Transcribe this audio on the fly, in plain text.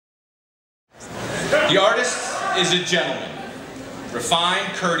The artist is a gentleman,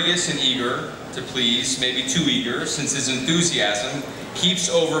 refined, courteous, and eager to please, maybe too eager, since his enthusiasm keeps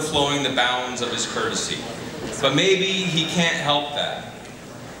overflowing the bounds of his courtesy. But maybe he can't help that.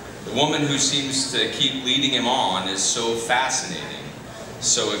 The woman who seems to keep leading him on is so fascinating,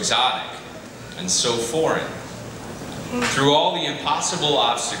 so exotic, and so foreign. Through all the impossible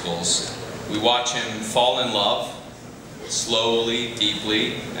obstacles, we watch him fall in love, slowly,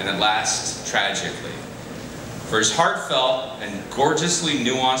 deeply, and at last, tragically. For his heartfelt and gorgeously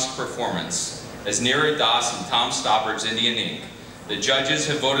nuanced performance as Nirad in Tom Stoppard's Indian Ink, the judges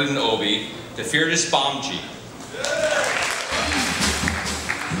have voted an Obie to Firdous Bamji.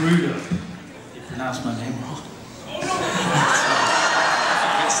 Ruda. You pronounced my name wrong.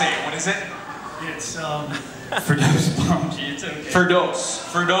 Say it, what is it? It's, Firdous Bamji, it's okay.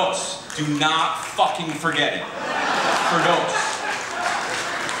 Firdous. Do not fucking forget it. Firdous.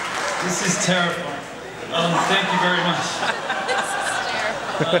 This is terrifying. Thank you very much.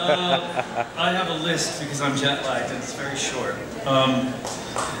 I have a list because I'm jet lagged and it's very short.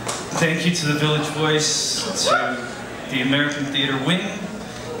 Thank you to the Village Voice, to the American Theater Wing,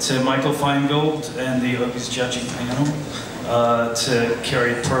 to Michael Feingold and the Obie's judging panel, to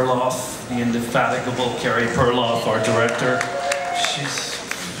Carrie Perloff, the indefatigable Carrie Perloff, our director. She's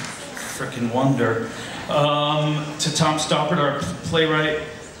a frickin' wonder. To Tom Stoppard, our playwright,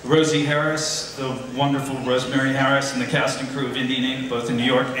 Rosie Harris, the wonderful Rosemary Harris, and the cast and crew of Indian Ink, both in New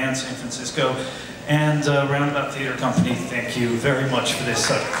York and San Francisco, and Roundabout Theater Company, thank you very much for this.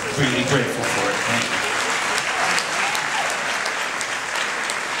 I'm really grateful for it. Thank you.